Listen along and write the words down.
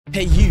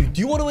Hey you, do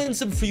you want to win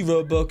some free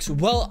Robux?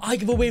 Well, I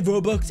give away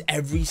Robux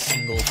every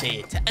single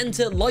day. To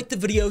enter, like the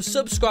video,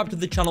 subscribe to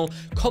the channel,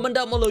 comment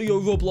down below your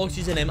Roblox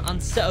username,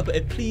 and set up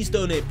a please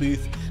donate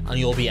booth, and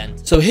you'll be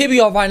entered. So here we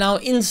are right now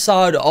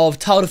inside of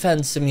Tower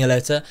Defense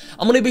Simulator.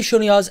 I'm going to be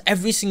showing you guys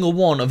every single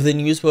one of the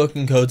newest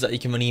working codes that you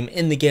can redeem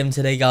in the game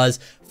today, guys,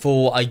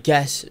 for, I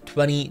guess,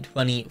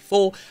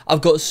 2024.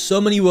 I've got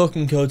so many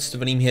working codes to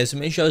redeem here, so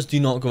make sure you guys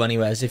do not go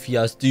anywhere, as if you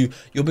guys do,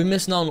 you'll be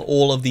missing out on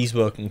all of these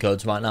working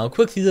codes right now.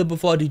 Quickly though,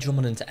 before I do jump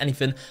on into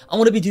anything, I'm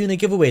going to be doing a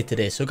giveaway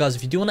today. So guys,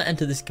 if you do want to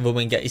enter this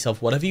giveaway and get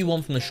yourself whatever you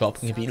want from the shop,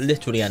 it can be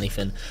literally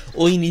anything.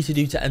 All you need to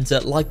do to enter,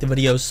 like the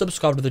video,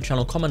 subscribe to the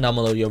channel, comment down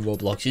below your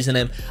Roblox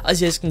username.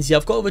 As you guys can see,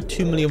 I've got over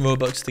 2 million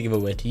Robux to give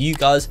away to you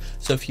guys,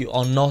 so if you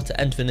are not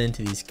entering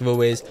into these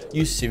giveaways,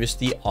 you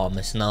seriously are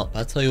missing out.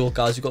 But I tell you what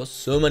guys, we've got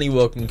so many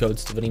working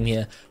codes to redeem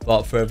here.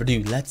 Without further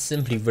ado, let's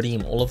simply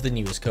redeem all of the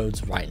newest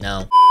codes right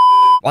now.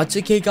 Right,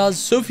 okay guys,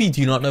 so if you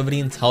do not know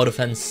the Tower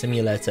Defense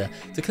Simulator,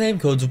 to claim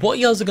codes, what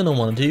you guys are going to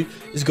want to do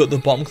is go to the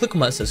bottom, click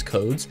on where it says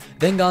codes,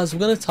 then guys, we're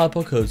going to type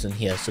our codes in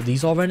here. So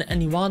these are in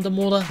any random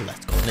order.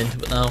 Let's go on into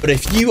it now. But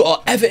if you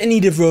are ever in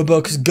need of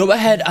Robux, go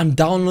ahead and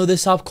download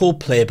this app called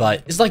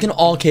Playbyte. It's like an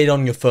arcade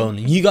on your phone.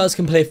 You guys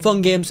can play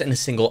fun games in a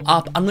single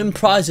app and win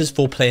prizes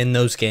for playing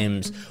those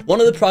games. One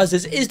of the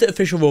prizes is the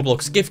official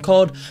Roblox gift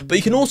card, but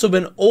you can also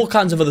win all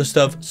kinds of other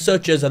stuff,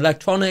 such as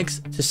electronics,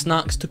 to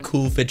snacks, to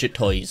cool fidget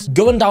toys.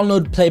 Go and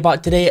download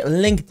Playbyte today,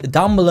 linked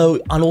down below,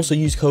 and also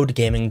use code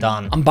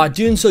GAMINGDAN, and by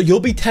doing so you'll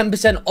be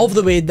 10% of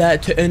the way there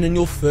to earning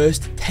your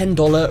first $10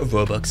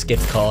 Robux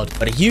gift card.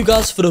 But if you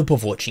guys fed up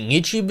of watching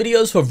YouTube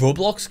videos for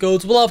Roblox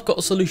codes, well, I've got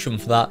a solution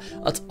for that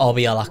at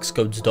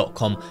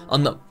rblxcodes.com.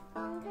 and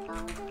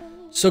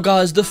so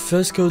guys, the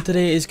first code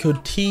today is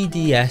code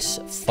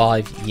TDS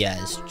 5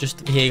 years.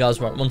 Just here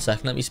guys, right, 1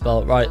 second, let me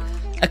spell it right.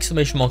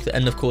 Exclamation mark at the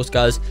end, of course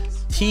guys.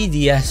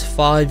 TDS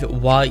 5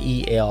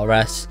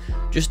 YEARS.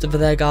 Just over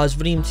there guys,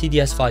 redeem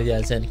TDS 5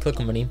 years in, click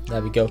on redeem,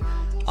 there we go.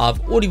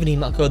 I've already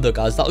redeemed that code though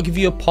guys. That'll give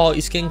you a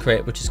party skin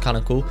crate, which is kind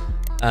of cool.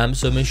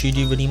 So make sure you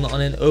do redeem that on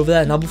in over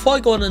there. Now before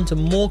I go on into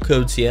more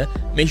codes here,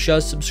 make sure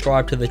you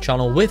subscribe to the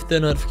channel with the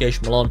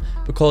notification bell on,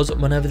 because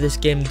whenever this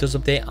game does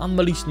update and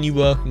release new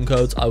working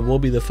codes, I will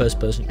be the first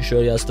person to show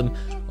you guys them.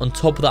 On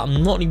top of that,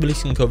 I'm not only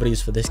releasing code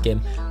videos for this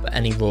game, but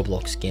any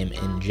Roblox game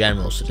in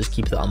general, so just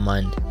keep that in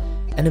mind.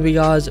 Anyway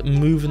guys,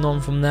 moving on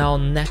from there,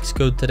 next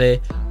code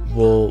today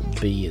will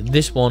be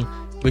this one,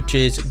 which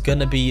is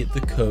gonna be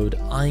the code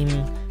I'm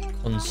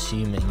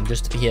consuming.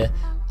 Just here,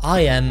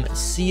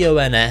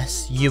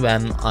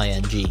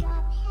 IMCONSUMING.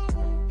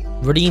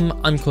 Redeem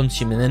I'm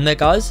consuming in there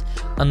guys,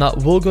 and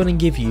that will go and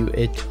give you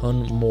a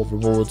ton more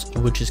rewards,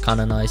 which is kind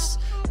of nice.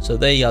 So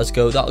there you guys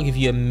go, that'll give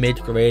you a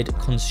mid-grade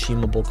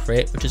consumable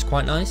crate, which is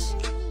quite nice.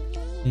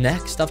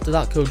 Next, after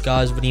that code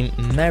guys, redeem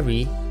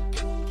Merry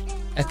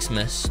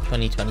Xmas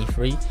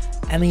 2023,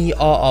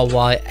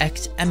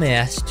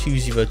 MERRYXMAS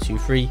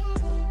 2023.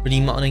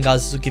 Redeem that on in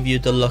guys, this will give you a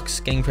deluxe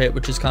skin crate,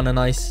 which is kind of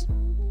nice.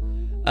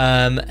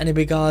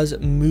 Anyway guys,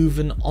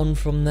 moving on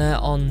from there,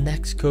 our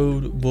next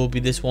code will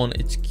be this one.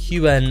 It's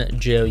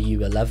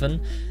QNJU11.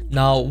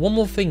 Now one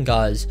more thing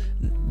guys,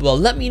 well,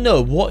 let me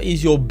know what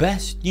is your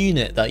best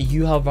unit that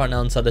you have right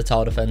now inside the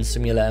Tower Defense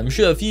Simulator. I'm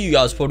sure a few of you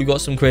guys probably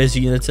got some crazy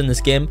units in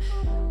this game.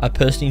 I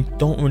personally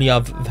don't really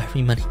have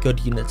very many good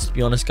units, to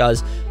be honest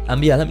guys.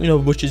 But yeah, let me know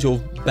which is your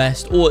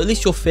best, or at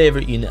least your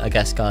favorite unit, I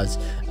guess guys.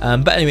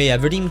 But anyway, yeah,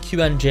 redeem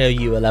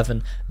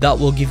QNJU11. That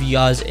will give you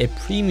guys a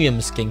premium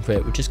skin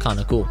crate, which is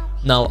kind of cool.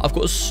 Now I've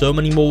got so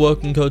many more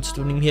working codes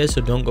to redeem here, so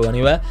don't go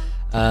anywhere.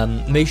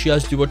 Make sure you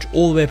guys do watch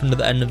all the way up until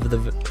the end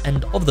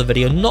of the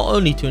video, not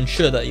only to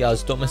ensure that you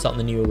guys don't miss out on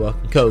the newer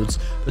working codes,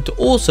 but to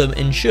also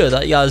ensure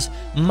that you guys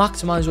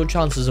maximize your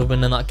chances of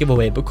winning that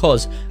giveaway,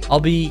 because I'll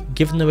be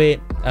giving away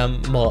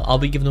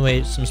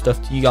some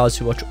stuff to you guys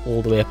who watch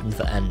all the way up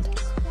until the end.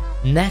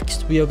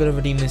 Next, we are going to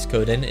redeem this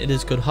code, and it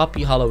is code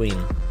Happy Halloween.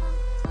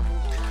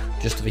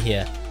 Just over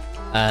here.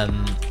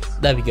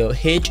 There we go.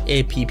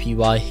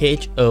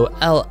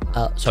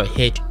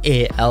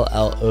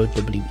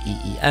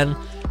 HAPPYHALLOWEEN.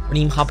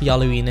 Redeem Happy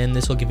Halloween in.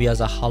 This will give you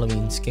guys a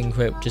Halloween skin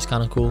crate, which is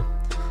kind of cool.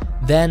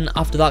 Then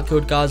after that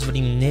code guys,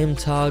 redeem name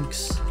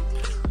tags.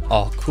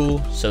 Oh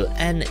cool, so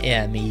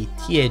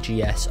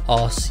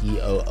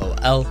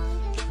NAMETAGSRCOOL.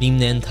 Redeem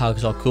name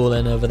tags are cool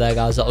in over there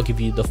guys. That'll give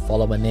you the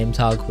follower name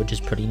tag, which is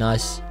pretty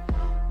nice.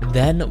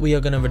 Then we are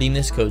going to redeem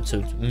this code, so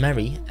it's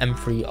Merry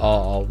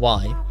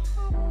M3RRY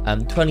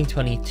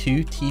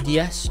 2022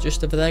 TDS,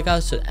 just over there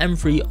guys. So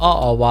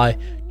M3RRY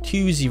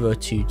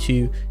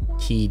 2022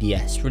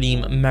 TDS.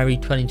 Redeem Merry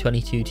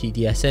 2022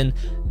 TDS in.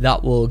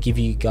 That will give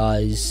you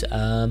guys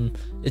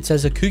it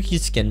says a cookie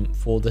skin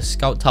for the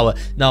Scout Tower.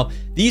 Now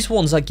these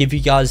ones that give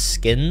you guys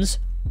skins,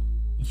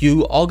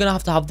 you are gonna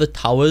have to have the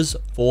towers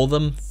for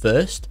them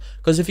first,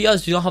 because if you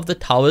guys do not have the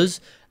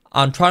towers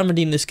and try and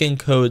redeem the skin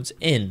codes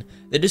in,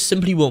 they just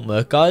simply won't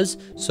work guys.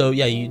 So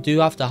yeah, you do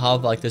have to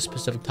have like the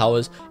specific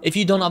towers. If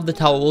you don't have the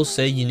tower, we'll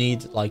say you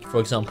need, like for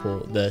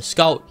example, the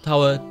Scout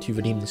Tower to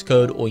redeem this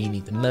code, or you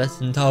need the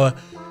Militant Tower.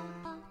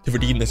 to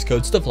redeem this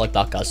code, stuff like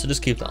that, guys, so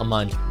just keep that in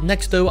mind.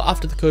 Next though,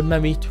 after the code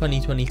MEMI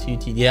 2022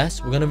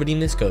 TDS, we're going to redeem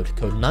this code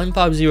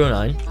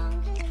 9509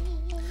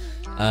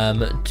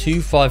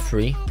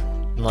 253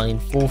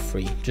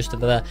 943, just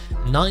over there,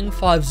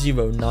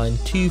 9509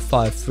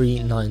 253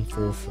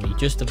 943,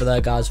 just over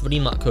there, guys.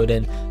 Redeem that code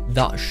in,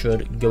 that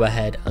should go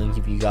ahead and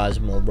give you guys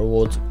more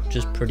rewards, which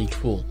is pretty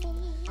cool.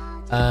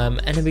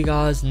 Anyway,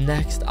 guys,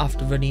 next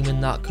after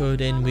redeeming that code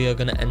in, we are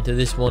going to enter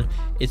this one.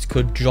 It's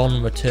code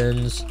John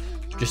Returns,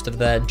 just over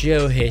there,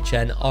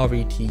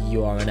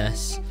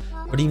 JOHNRETURNS.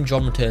 Redeem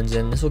John Returns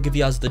in. This will give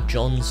you guys the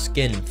John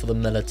skin for the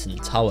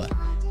Militant Tower,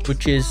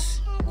 which is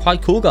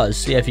quite cool, guys.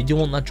 So yeah, if you do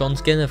want that John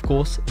skin, of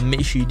course,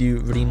 make sure you do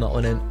redeem that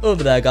one in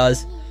over there,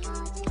 guys,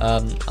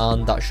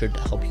 and that should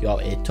help you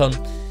out a ton.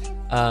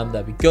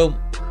 There we go.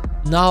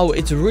 Now,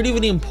 it's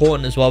really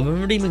important as well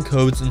when redeeming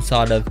codes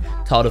inside of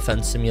Tower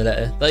Defense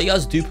Simulator that you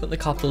guys do put the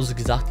capitals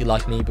exactly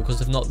like me,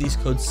 because if not, these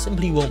codes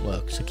simply won't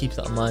work. So keep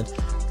that in mind.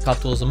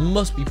 Capitals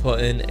must be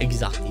put in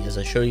exactly as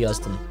I show you guys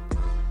them.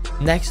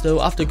 Next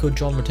though, after code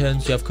John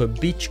Returns, you have code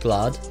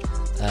BeachGlad,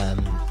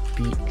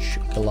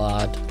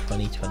 BeachGlad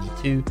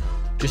 2022.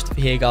 Just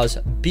over here, guys,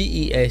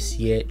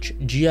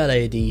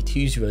 BEACHGLAD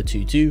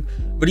 2022.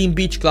 Redeem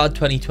BeachGlad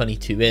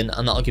 2022 in,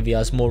 and that'll give you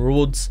guys more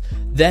rewards.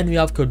 Then we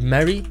have code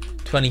Merry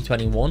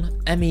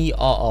 2021, MERRY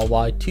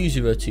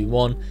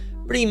 2021.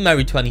 Redeem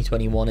Merry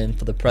 2021 in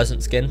for the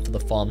present skin for the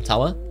Farm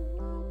Tower.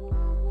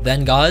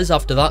 Then, guys,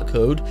 after that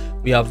code,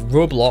 we have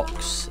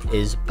Roblox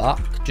is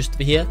back, just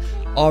over here,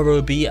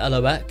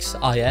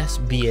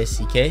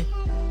 ROBLOXISBACK.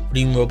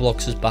 Redeem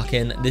Roblox is back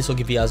in. This will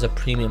give you guys a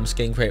premium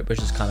skin crate,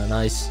 which is kind of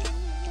nice.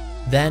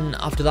 Then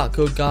after that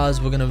code,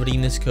 guys, we're going to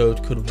redeem this code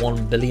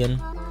 1 billion,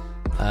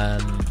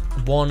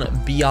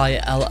 1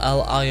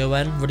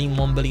 BILLION. Redeem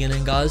 1 billion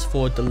in, guys,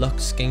 for a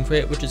deluxe skin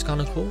crate, which is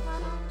kind of cool.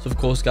 So of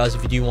course, guys,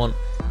 if you do want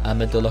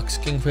a deluxe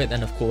skin crate,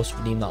 then of course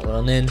redeem that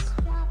one in.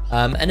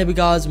 Anyway,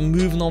 guys,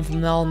 moving on from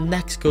now,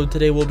 next code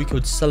today will be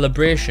code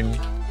Celebration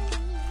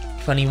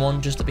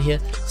 21, just over here,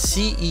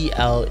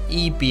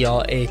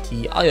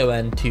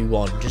 CELEBRATION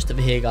 21, just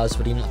over here, guys.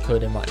 Redeem that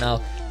code in right now,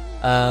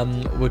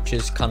 which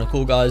is kind of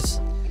cool,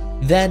 guys.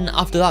 Then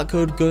after that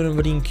code, go and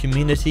redeem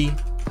Community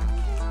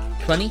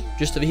 20,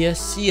 just over here,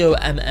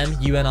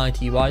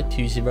 COMMUNITY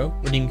 20.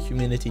 Redeem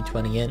Community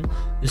 20 in.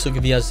 This will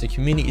give you guys the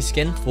community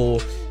skin for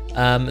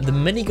the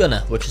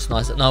minigunner, which is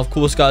nice. Now, of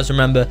course, guys,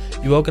 remember,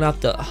 you are going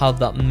to have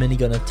that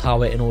minigunner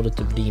tower in order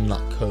to redeem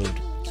that code,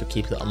 so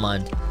keep that in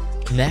mind.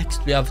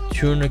 Next, we have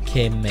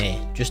 200k May,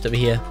 just over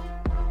here,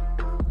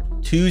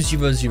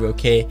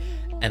 200k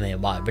MAY.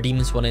 Redeem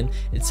this one in.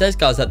 It says,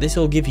 guys, that this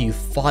will give you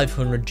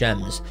 500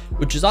 gems,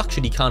 which is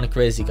actually kind of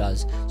crazy,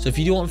 guys. So if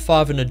you do want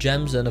 500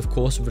 gems, then of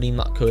course redeem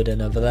that code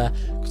in over there,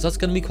 because that's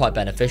going to be quite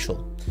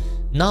beneficial.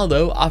 Now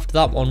though, after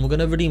that one, we're going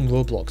to redeem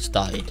Roblox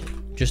Died,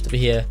 just over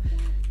here,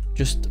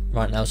 just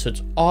right now. So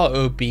it's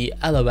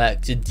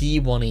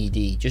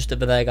ROBLOXD1ED, just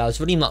over there,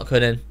 guys. Redeem that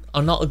code in,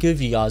 and that'll give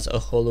you guys a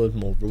whole load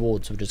more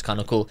rewards, which is kind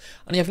of cool.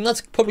 And yeah, I think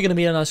that's probably going to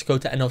be a nice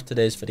code to end off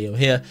today's video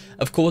here.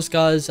 Of course,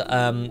 guys,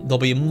 there'll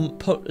be a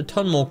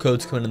ton more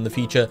codes coming in the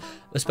future,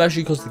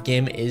 especially because the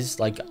game is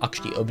like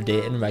actually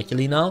updating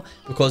regularly now.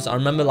 Because I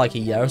remember like a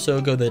year or so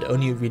ago, they'd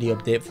only really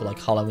update for like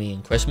Halloween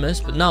and Christmas,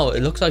 but now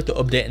it looks like they're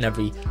updating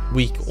every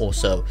week or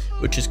so,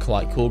 which is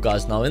quite cool,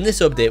 guys. Now in this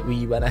update,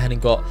 we went ahead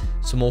and got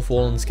some more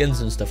Fallen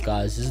skins and stuff,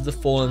 guys. This is the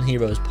Fallen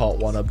Heroes Part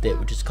 1 update,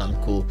 which is kind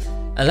of cool.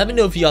 And let me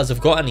know if you guys have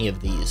got any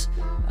of these.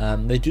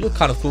 They do look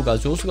kind of cool,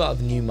 guys. We also got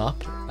a new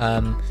map.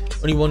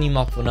 Only one new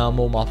map for now.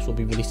 More maps will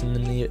be releasing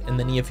in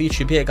the near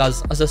future. But yeah,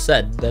 guys, as I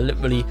said, they're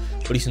literally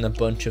releasing a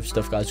bunch of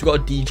stuff, guys. We've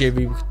got a DJ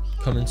reboot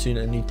coming soon,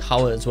 a new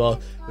tower as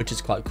well, which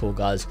is quite cool,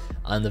 guys.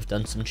 And they've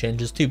done some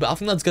changes too. But I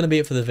think that's going to be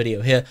it for the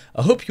video here.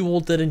 I hope you all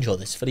did enjoy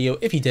this video.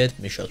 If you did,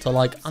 make sure to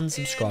like and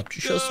subscribe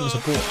to show some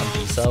support, and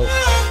peace out.